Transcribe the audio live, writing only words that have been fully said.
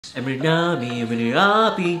Every nami, every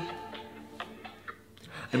happy.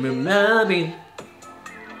 Every nami.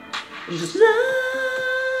 Just love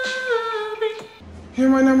me.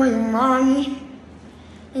 Himan naman yung money.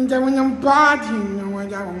 Hindi mo yung body.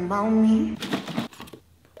 Nawala akong bounty.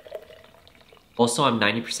 Also, I'm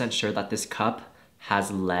 90% sure that this cup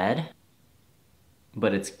has lead,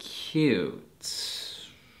 but it's cute.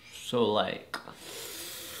 So like,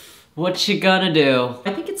 what you gonna do?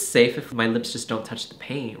 I think it's safe if my lips just don't touch the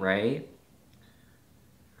paint, right?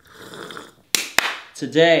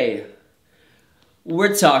 Today,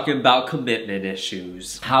 we're talking about commitment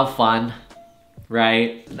issues. How fun,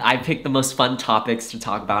 right? I picked the most fun topics to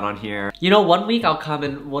talk about on here. You know, one week I'll come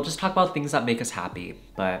and we'll just talk about things that make us happy.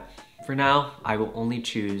 But for now, I will only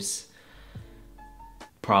choose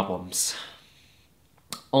problems.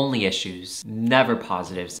 Only issues, never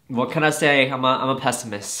positives. What can I say? I'm a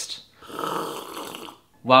pessimist.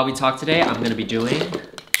 While we talk today, I'm gonna be doing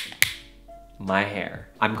my hair.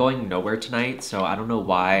 I'm going nowhere tonight, so I don't know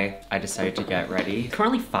why I decided to get ready.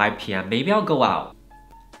 Currently 5 p.m. Maybe I'll go out.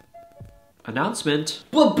 Announcement.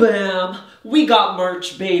 Ba-bam! We got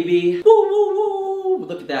merch, baby! Woo, woo, woo!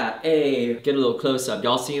 Look at that. Hey, get a little close up.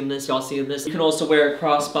 Y'all seeing this? Y'all seeing this? You can also wear it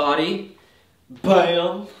crossbody.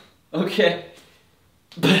 Bam! Okay.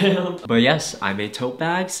 Bam. But yes, I made tote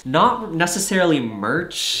bags. Not necessarily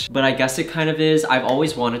merch, but I guess it kind of is. I've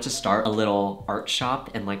always wanted to start a little art shop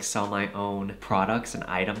and like sell my own products and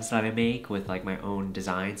items that I make with like my own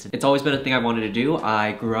designs. It's always been a thing I wanted to do.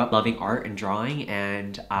 I grew up loving art and drawing,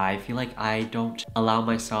 and I feel like I don't allow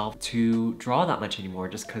myself to draw that much anymore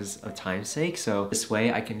just because of time's sake. So this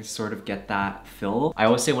way I can sort of get that fill. I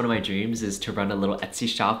always say one of my dreams is to run a little Etsy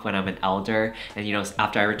shop when I'm an elder, and you know,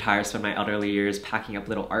 after I retire, spend my elderly years packing up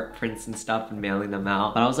little art prints and stuff and mailing them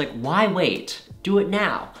out. But I was like, why wait? Do it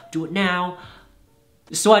now. Do it now.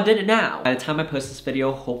 So I did it now. By the time I post this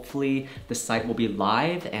video, hopefully the site will be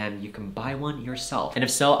live and you can buy one yourself. And if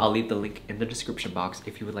so, I'll leave the link in the description box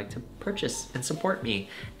if you would like to purchase and support me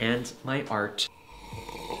and my art.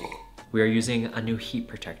 We are using a new heat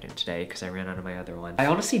protectant today because I ran out of my other one. I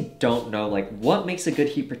honestly don't know like what makes a good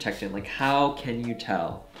heat protectant. Like how can you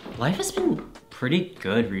tell? Life has been pretty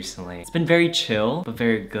good recently. It's been very chill, but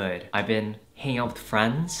very good. I've been hanging out with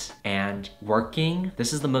friends and working.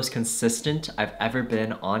 This is the most consistent I've ever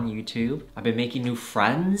been on YouTube. I've been making new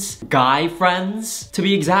friends, guy friends to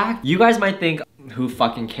be exact. You guys might think, who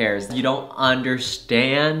fucking cares? You don't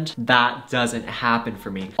understand. That doesn't happen for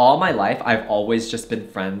me. All my life, I've always just been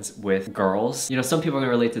friends with girls. You know, some people are gonna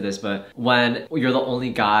relate to this, but when you're the only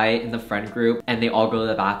guy in the friend group and they all go to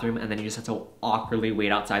the bathroom and then you just have to awkwardly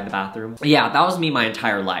wait outside the bathroom. Yeah, that was me my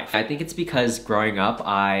entire life. I think it's because growing up,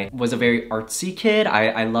 I was a very artsy kid.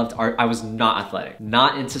 I loved art. I was not athletic,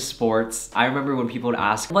 not into sports. I remember when people would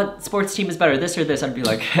ask, what sports team is better, this or this? I'd be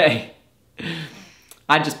like, hey,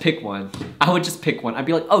 I'd just pick one. I would just pick one. I'd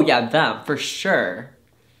be like, oh yeah, them, for sure.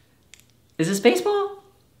 Is this baseball?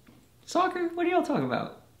 Soccer? What are y'all talking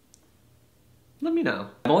about? Let me know.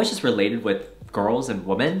 I'm always just related with girls and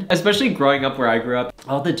women, especially growing up where I grew up.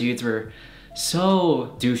 All the dudes were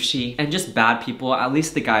so douchey and just bad people, at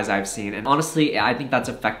least the guys I've seen. And honestly, I think that's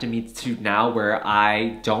affected me to now where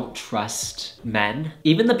I don't trust men.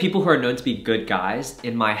 Even the people who are known to be good guys,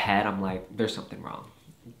 in my head, I'm like, there's something wrong.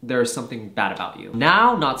 There's something bad about you.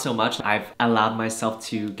 Now, not so much. I've allowed myself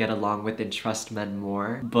to get along with and trust men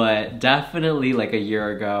more, but definitely like a year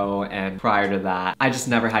ago and prior to that, I just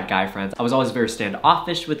never had guy friends. I was always very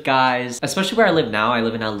standoffish with guys, especially where I live now. I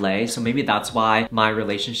live in LA, so maybe that's why my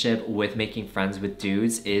relationship with making friends with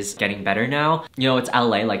dudes is getting better now. You know, it's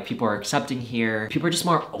LA, like people are accepting here. People are just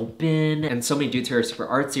more open, and so many dudes who are super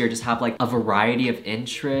artsy or just have like a variety of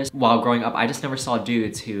interests. While growing up, I just never saw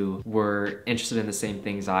dudes who were interested in the same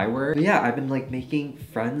things I were. But yeah, I've been like making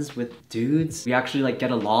friends with dudes. We actually like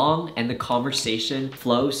get along and the conversation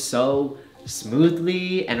flows so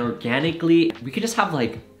smoothly and organically. We could just have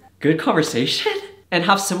like good conversation and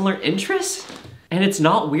have similar interests and it's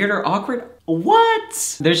not weird or awkward.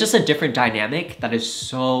 What? There's just a different dynamic that is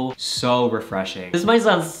so refreshing. This might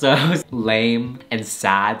sound so lame and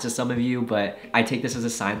sad to some of you, but I take this as a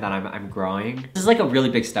sign that I'm growing. This is like a really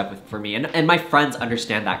big step for me, and my friends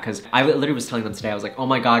understand that because I literally was telling them today, I was like, oh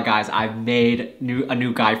my god guys, I've made a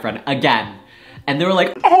new guy friend again. And they were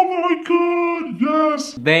like, oh my god,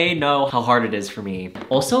 yes! They know how hard it is for me.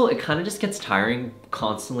 Also, it kind of just gets tiring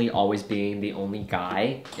constantly always being the only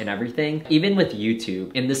guy in everything. Even with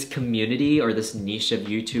YouTube, in this community or this niche of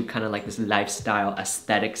YouTube, kind of like this lifestyle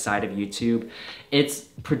aesthetic side of YouTube, it's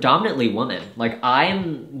predominantly women. Like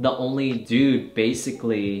I'm the only dude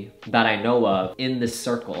basically that I know of in this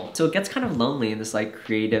circle. So it gets kind of lonely in this like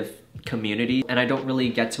creative community, and I don't really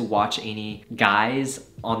get to watch any guys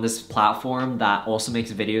on this platform that also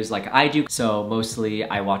makes videos like I do. So mostly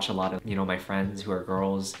I watch a lot of, you know, my friends who are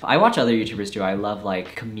girls. I watch other YouTubers too. I love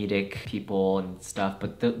like comedic people and stuff,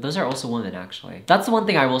 but those are also women actually. That's the one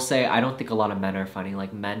thing I will say. I don't think a lot of men are funny.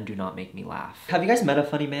 Like, men do not make me laugh. Have you guys met a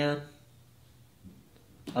funny man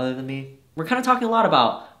other than me? We're kind of talking a lot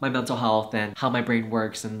about my mental health and how my brain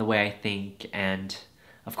works and the way I think, and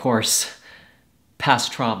of course,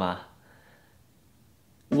 past trauma.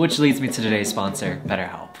 Which leads me to today's sponsor,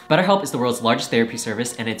 BetterHelp. BetterHelp is the world's largest therapy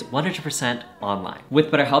service, and it's 100% online. With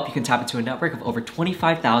BetterHelp, you can tap into a network of over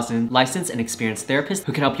 25,000 licensed and experienced therapists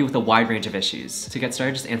who can help you with a wide range of issues. To get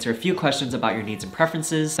started, just answer a few questions about your needs and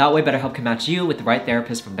preferences. That way, BetterHelp can match you with the right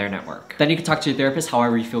therapist from their network. Then you can talk to your therapist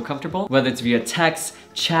however you feel comfortable, whether it's via text,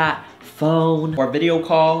 chat, phone, or video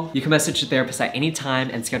call. You can message your therapist at any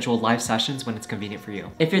time and schedule live sessions when it's convenient for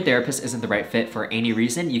you. If your therapist isn't the right fit for any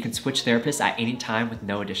reason, you can switch therapists at any time with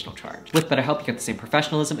no additional charge. With BetterHelp, you get the same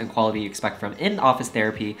professionalism and quality you expect from in-office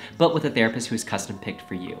therapy, but with a therapist who's custom picked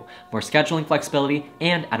for you. More scheduling flexibility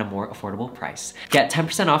and at a more affordable price. Get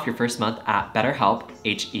 10% off your first month at BetterHelp,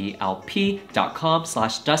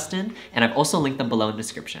 HELP.com/Dustin, and I've also linked them below in the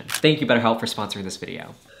description. Thank you, BetterHelp, for sponsoring this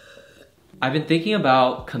video. I've been thinking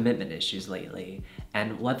about commitment issues lately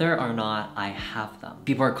and whether or not I have them.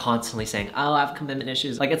 People are constantly saying, oh, I have commitment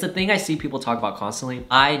issues. Like, it's a thing I see people talk about constantly.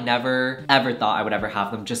 I never ever thought I would ever have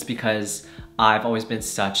them just because I've always been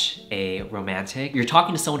such a romantic. You're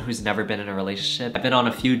talking to someone who's never been in a relationship. I've been on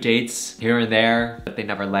a few dates here and there, but they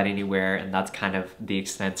never led anywhere, and that's kind of the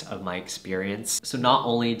extent of my experience. So not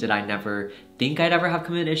only did I never think I'd ever have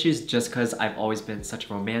commitment issues just because I've always been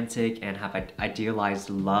such a romantic and have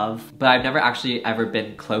idealized love, but I've never actually ever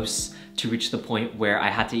been close to reach the point where I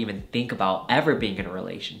had to even think about ever being in a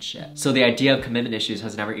relationship. So the idea of commitment issues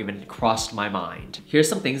has never even crossed my mind. Here's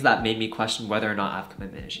some things that made me question whether or not I have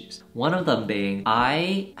commitment issues. One of them being,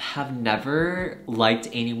 I have never liked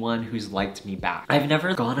anyone who's liked me back. I've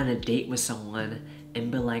never gone on a date with someone and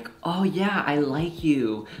been like, oh yeah, I like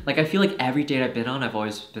you. Like, I feel like every date I've been on, I've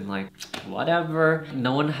always been like, whatever.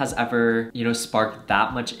 No one has ever, you know, sparked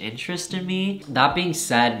that much interest in me. That being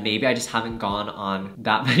said, maybe I just haven't gone on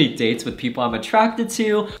that many dates with people I'm attracted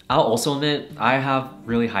to. I'll also admit, I have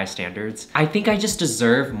really high standards. I think I just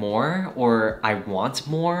deserve more, or I want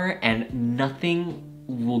more, and nothing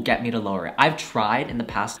will get me to lower it. I've tried in the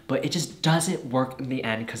past, but it just doesn't work in the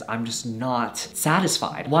end because I'm just not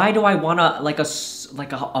satisfied. Why do I wanna like a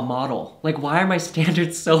model? Like, why are my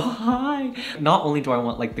standards so high? Not only do I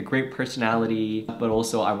want like the great personality, but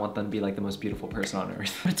also I want them to be like the most beautiful person on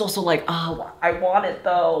earth. But it's also like, oh, I want it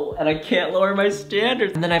though, and I can't lower my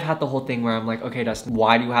standards. And then I've had the whole thing where I'm like, okay, Dustin,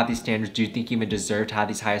 why do you have these standards? Do you think you even deserve to have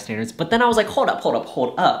these high standards? But then I was like, hold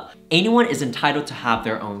up. Anyone is entitled to have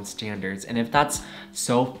their own standards. And if that's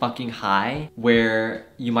so fucking high where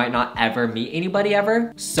you might not ever meet anybody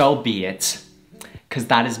ever, so be it. Cause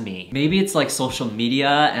that is me. Maybe it's like social media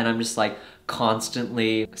and I'm just like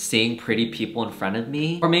constantly seeing pretty people in front of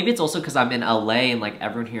me. Or maybe it's also because I'm in LA and like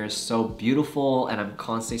everyone here is so beautiful and I'm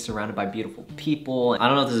constantly surrounded by beautiful people. I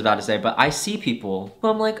don't know what this is about to say, but I see people who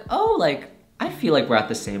I'm like, oh, like, I feel like we're at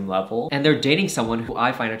the same level, and they're dating someone who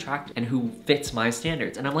I find attractive and who fits my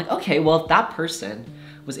standards. And I'm like, okay, well, if that person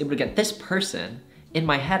was able to get this person, in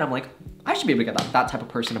my head, I'm like, I should be able to get that type of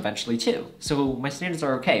person eventually too. So my standards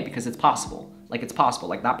are okay because it's possible. Like, it's possible.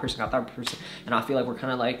 Like, that person got that person, and I feel like we're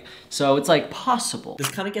kind of like, so it's like possible. This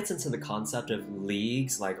kind of gets into the concept of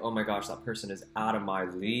leagues. Like, oh my gosh, that person is out of my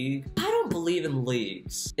league. I don't believe in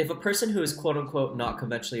leagues. If a person who is quote unquote not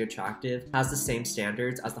conventionally attractive has the same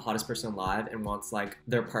standards as the hottest person alive and wants like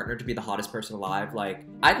their partner to be the hottest person alive, like,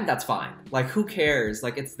 I think that's fine. Like, who cares?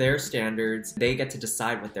 Like, it's their standards. They get to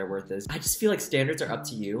decide what their worth is. I just feel like standards are up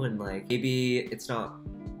to you, and like, maybe it's not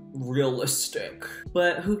realistic,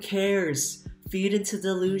 but who cares? Feed into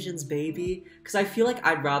delusions, baby. Because I feel like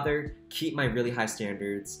I'd rather keep my really high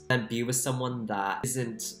standards than be with someone that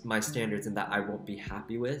isn't my standards and that I won't be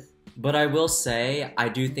happy with. But I will say, I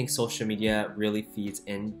do think social media really feeds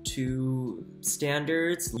into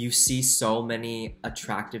standards. You see so many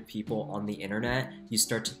attractive people on the internet, you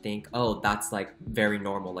start to think, oh, that's like very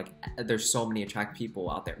normal. Like, there's so many attractive people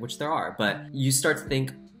out there, which there are, but you start to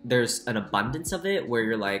think there's an abundance of it where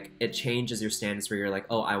you're like, it changes your standards where you're like,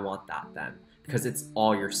 oh, I want that then. Because it's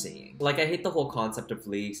all you're seeing. Like, I hate the whole concept of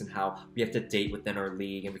leagues and how we have to date within our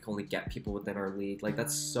league and we can only get people within our league. Like,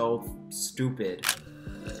 that's so stupid.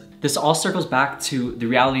 This all circles back to the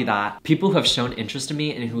reality that people who have shown interest in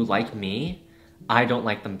me and who like me, I don't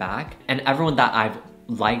like them back. And everyone that I've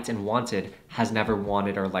liked and wanted has never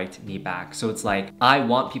wanted or liked me back. So it's like, I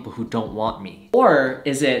want people who don't want me. Or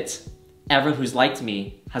is it everyone who's liked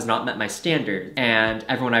me has not met my standard and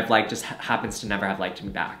everyone I've liked just happens to never have liked me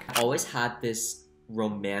back? I always had this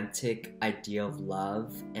romantic idea of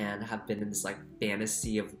love and have been in this like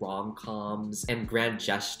fantasy of rom-coms and grand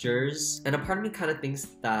gestures, and a part of me kind of thinks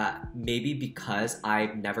that maybe because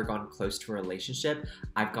I've never gotten close to a relationship,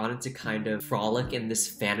 I've gotten to kind of frolic in this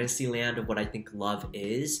fantasy land of what I think love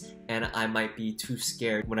is, and I might be too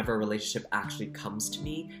scared whenever a relationship actually comes to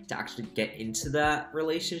me to actually get into that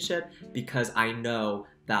relationship, because I know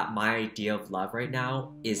that my idea of love right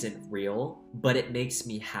now isn't real, but it makes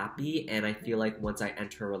me happy, and I feel like once I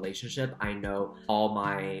enter a relationship, I know all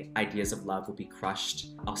my ideas of love will be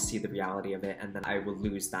crushed. I'll see the reality of it, and then I will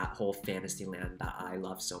lose that whole fantasy land that I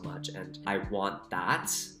love so much, and I want that,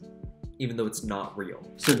 even though it's not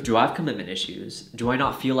real. So do I have commitment issues? Do I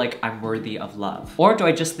not feel like I'm worthy of love? Or do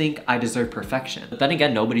I just think I deserve perfection? But then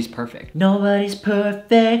again, nobody's perfect. Nobody's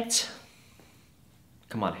perfect.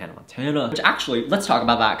 Come on, Hannah Montana. Which actually, let's talk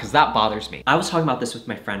about that because that bothers me. I was talking about this with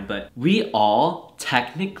my friend, but we all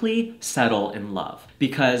technically settle in love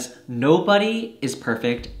because nobody is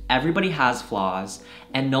perfect, everybody has flaws,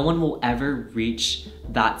 and no one will ever reach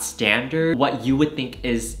that standard, what you would think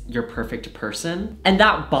is your perfect person. And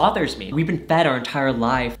that bothers me. We've been fed our entire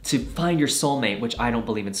life to find your soulmate, which I don't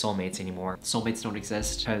believe in soulmates anymore. Soulmates don't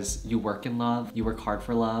exist because you work in love, you work hard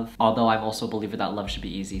for love. Although I'm also a believer that love should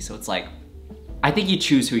be easy, so it's like, I think you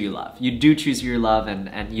choose who you love. You do choose who you love,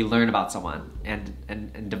 and you learn about someone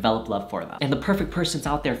and develop love for them. And the perfect person's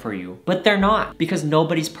out there for you, but they're not, because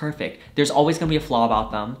nobody's perfect. There's always gonna be a flaw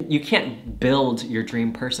about them. You can't build your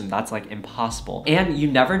dream person. That's like impossible. And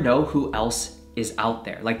you never know who else is out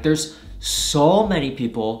there. Like there's so many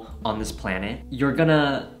people on this planet. You're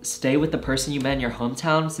gonna stay with the person you met in your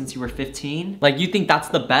hometown since you were 15? Like you think that's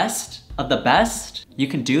the best of the best you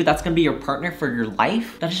can do? That's gonna be your partner for your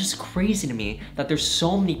life? That is just crazy to me that there's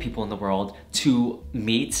so many people in the world to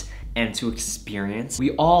meet and to experience.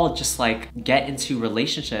 We all just like get into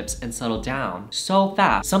relationships and settle down so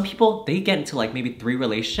fast. Some people, they get into like maybe 3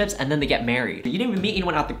 relationships and then they get married. You didn't even meet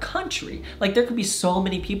anyone out the country. Like there could be so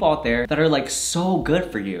many people out there that are like so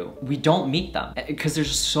good for you. We don't meet them because there's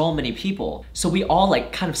just so many people. So we all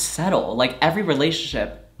like kind of settle. Like every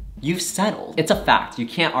relationship, you've settled. It's a fact. You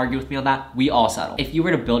can't argue with me on that. We all settle. If you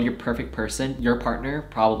were to build your perfect person, your partner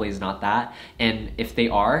probably is not that. And if they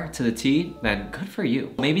are to the T, then good for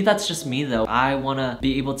you. Maybe that's just me though. I wanna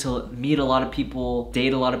be able to meet a lot of people,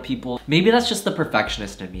 date a lot of people. Maybe that's just the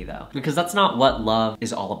perfectionist in me though, because that's not what love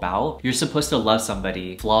is all about. You're supposed to love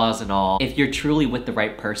somebody, flaws and all. If you're truly with the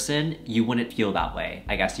right person, you wouldn't feel that way.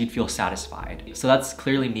 I guess you'd feel satisfied. So that's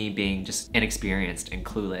clearly me being just inexperienced and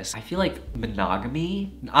clueless. I feel like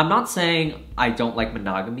monogamy, I'm not saying I don't like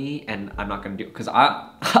monogamy and I'm not gonna do it, because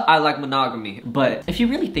I like monogamy. But if you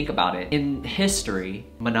really think about it, in history,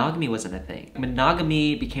 monogamy wasn't a thing.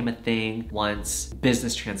 Monogamy became a thing once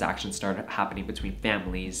business transactions started happening between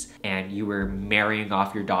families and you were marrying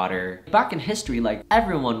off your daughter. Back in history, like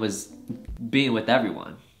everyone was being with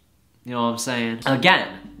everyone. You know what I'm saying?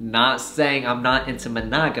 Again, not saying I'm not into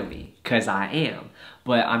monogamy, because I am.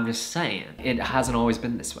 But I'm just saying, it hasn't always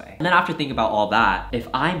been this way. And then after thinking about all that, if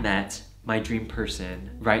I met my dream person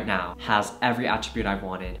right now, has every attribute I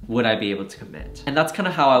wanted, would I be able to commit? And that's kind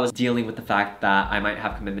of how I was dealing with the fact that I might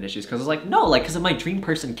have commitment issues, because I was like, no, like, because if my dream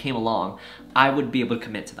person came along, I would be able to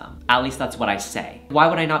commit to them. At least that's what I say. Why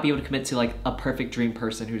would I not be able to commit to like a perfect dream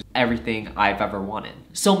person who's everything I've ever wanted?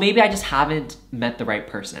 So maybe I just haven't met the right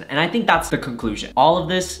person. And I think that's the conclusion. All of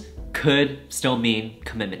this could still mean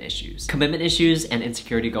commitment issues. Commitment issues and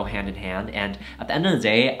insecurity go hand in hand, and at the end of the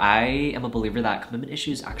day, I am a believer that commitment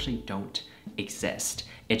issues actually don't exist.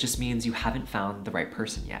 It just means you haven't found the right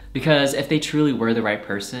person yet. Because if they truly were the right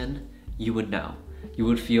person, you would know. You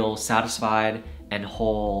would feel satisfied and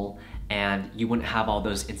whole, and you wouldn't have all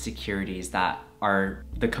those insecurities that are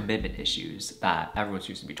the commitment issues that everyone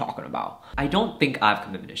seems to be talking about. I don't think I have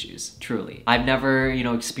commitment issues, truly. I've never,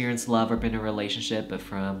 experienced love or been in a relationship, but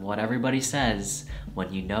from what everybody says,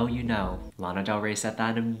 when you know, you know. Lana Del Rey said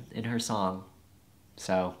that in her song.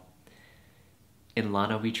 So, in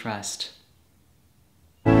Lana we trust.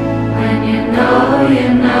 When you know, you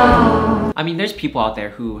know. I mean, there's people out there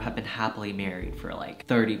who have been happily married for like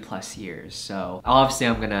 30 plus years. So obviously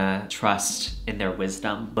I'm gonna trust in their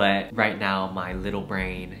wisdom. But right now, my little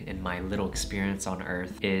brain and my little experience on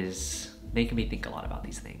earth is making me think a lot about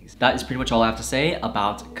these things. That is pretty much all I have to say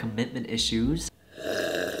about commitment issues.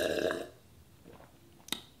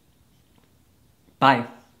 Bye.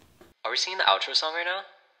 Are we singing the outro song right now?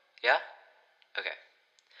 Yeah? Okay.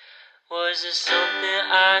 Was it something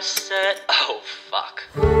I said? Oh,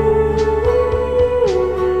 fuck.